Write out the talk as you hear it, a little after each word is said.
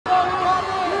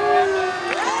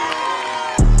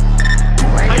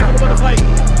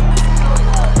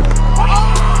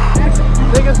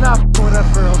Niggas not f***ing with us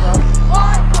for real, bro.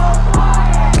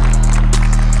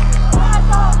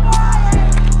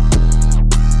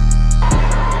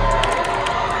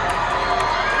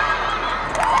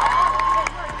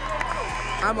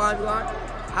 I'm on block.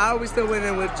 How are we still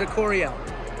winning with Jacorio?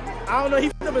 I don't know. He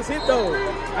f***ed up his hip though.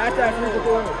 After that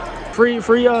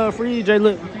free J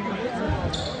Lip.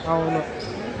 I don't know.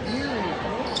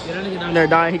 Yeah, that nigga down there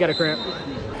dying. He got a cramp.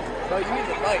 Bro, you need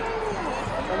to fight.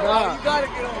 Oh, You gotta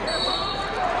get on there.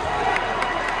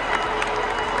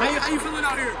 How you feeling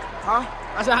out here? Huh?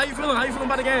 I said, how you feeling? How you feeling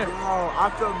about the game? Oh, I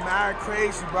feel mad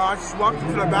crazy, bro. I just walked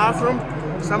into the bathroom.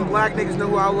 Some black niggas knew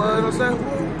who I was. I said,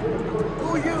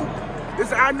 who you? They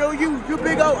said, I know you. You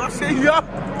big O. I said, yo.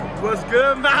 What's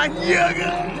good, man? Yeah,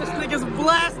 this nigga's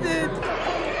blasted.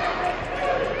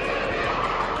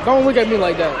 Don't look at me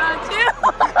like that.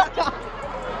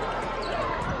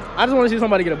 I just want to see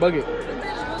somebody get a bucket. Oh,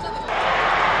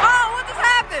 what just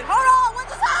happened? Hold on, what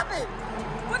just happened?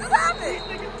 What just happened?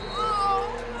 Oh,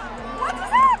 what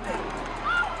just happened?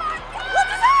 Oh my God. What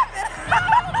just happened?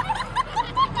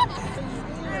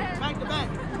 Back to back.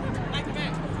 Back to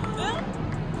back.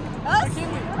 Us?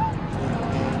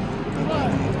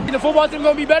 The football team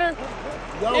gonna be better?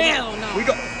 Yo, Hell no. We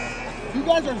go. You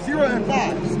guys are 0-5.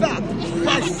 Stop. You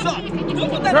guys suck.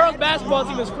 Girls basketball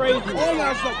team is crazy. All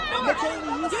y'all suck.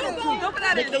 Mckinley, you suck too.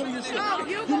 Mckinley, you suck.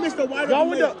 You missed the wide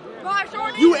open layup.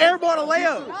 You airballed a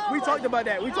layup. We talked about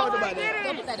that. We talked about that.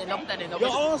 Don't put that in. Don't put that in. Don't Y'all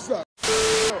put all suck.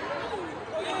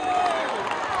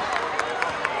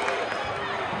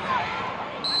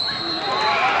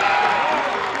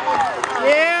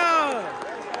 Yeah.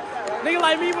 Nigga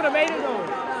like me would have made it though.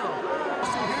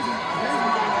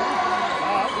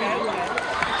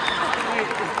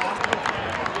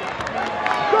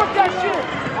 Fuck that shit!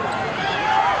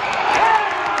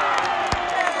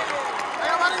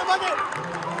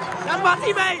 That's my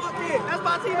teammate! That's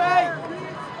my teammate!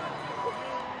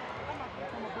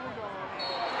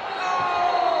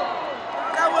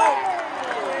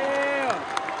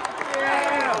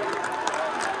 Yeah!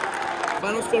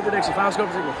 Final score prediction.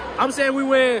 I'm saying we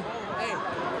win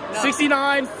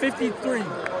 69-53.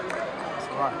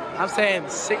 I'm saying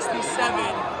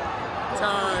 67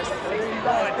 times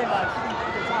 61.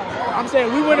 I'm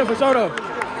saying we winning for sure though.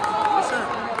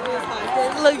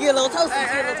 Look, get a little toasty.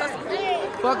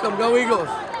 Fuck them, go Eagles.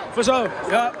 For sure.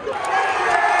 Yup.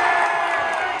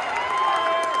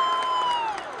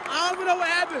 I don't even know what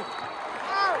happened.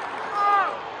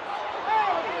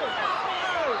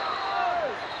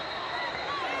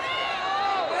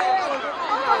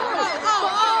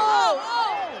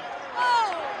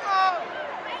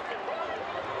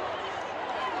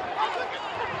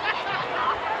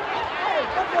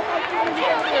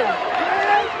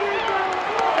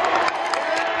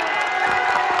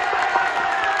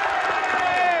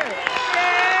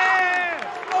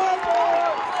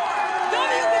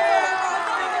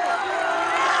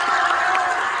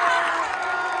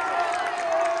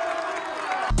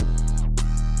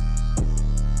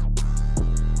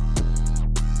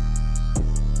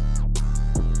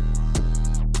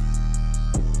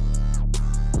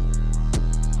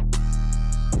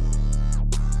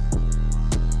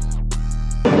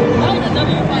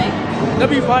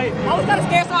 W fight. I was kind of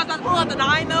scared, so I was about to pull out the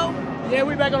 9 though. Yeah,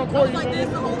 we back on the I court. was like this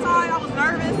the whole time. I was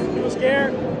nervous. You was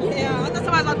scared? Yeah, I thought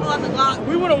somebody was about to pull out the Glock.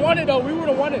 We would have won it though. We would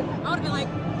have won it. I would have been like,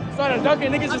 Started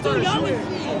dunking. Niggas just started young shooting. as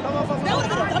shit. That would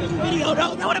have been a W video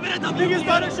though. That would have been a W Niggas video.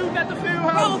 started shooting at the field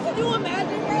house. Bro, could you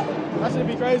imagine that? That should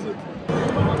be crazy. You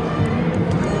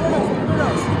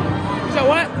said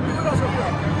what?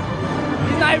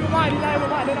 He's not even mine. He's not even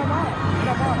mine. They're not mine. They're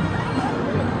not mine.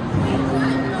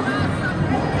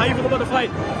 How you feel about the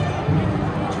fight?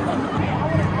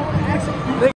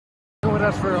 With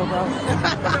us for real, bro.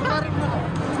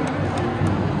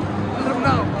 Let him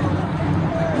know.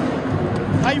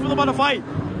 How you feel about the fight?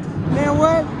 Man,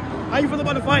 what? How you feel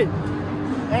about the fight?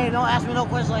 Hey, don't ask me no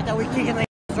questions like that. We kicking the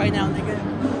right now, nigga.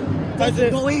 That's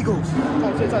it. Go Eagles.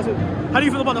 That's it. How do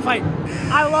you feel about the fight?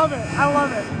 I love it. I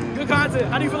love it. Good content.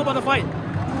 How do you feel about the fight?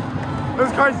 It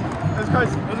was crazy. It was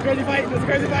crazy. It was a crazy fight. It was a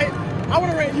crazy fight. I would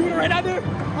have ran. You would have ran out there?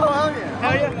 Oh, hell yeah.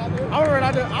 Hell yeah. I would have ran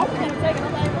out there. I would have taken it.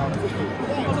 I'm not even on the team.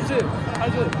 Some shit.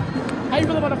 How's it? How you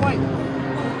feel about the fight? Yeah,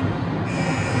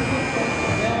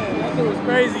 that shit was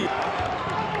crazy.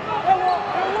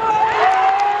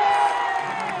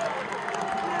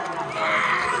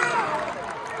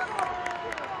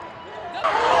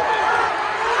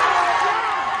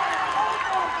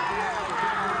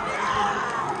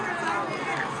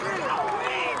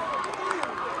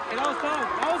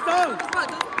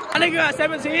 I think you got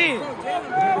 17.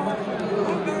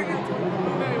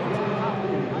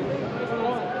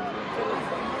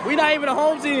 We not even a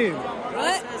home team.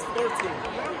 What?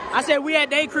 I said we at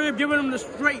day crib giving them the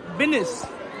straight business.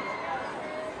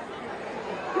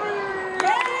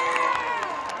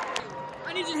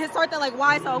 I need you to start that like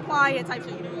why so quiet type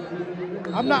shit.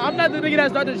 I'm not the nigga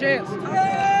that started the chance. Why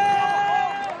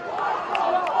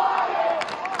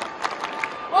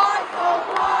so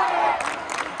quiet?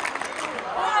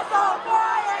 Why so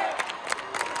quiet?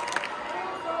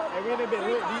 Hey, we in a bit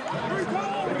lit.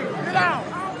 Get out.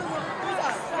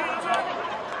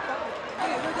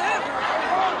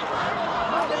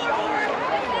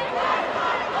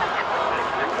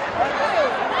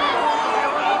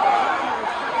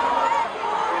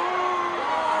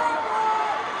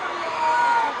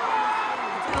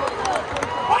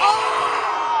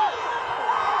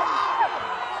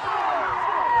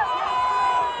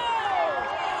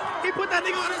 Put that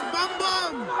nigga on his bum.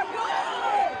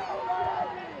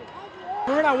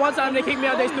 Remember that one time they kicked me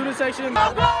out of their student section?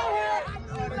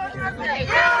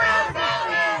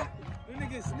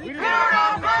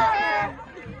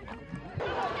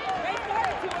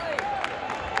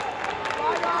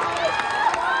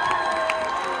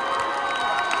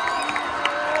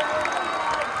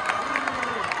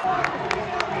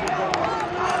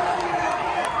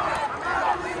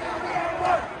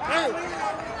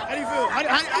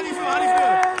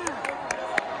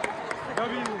 How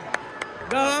do you feel?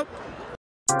 Dub.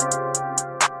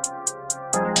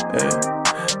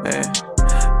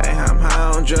 I'm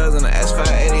high on drugs and the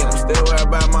S580 and I'm still worried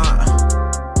about mine.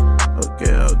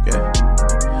 Okay.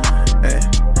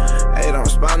 Hey, don't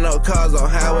respond no calls on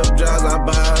how whip drugs. I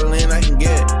buy all the lean I can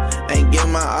get. Ain't give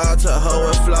my all to a hoe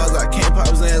with flaws. I can't pop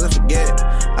Zans, I forget.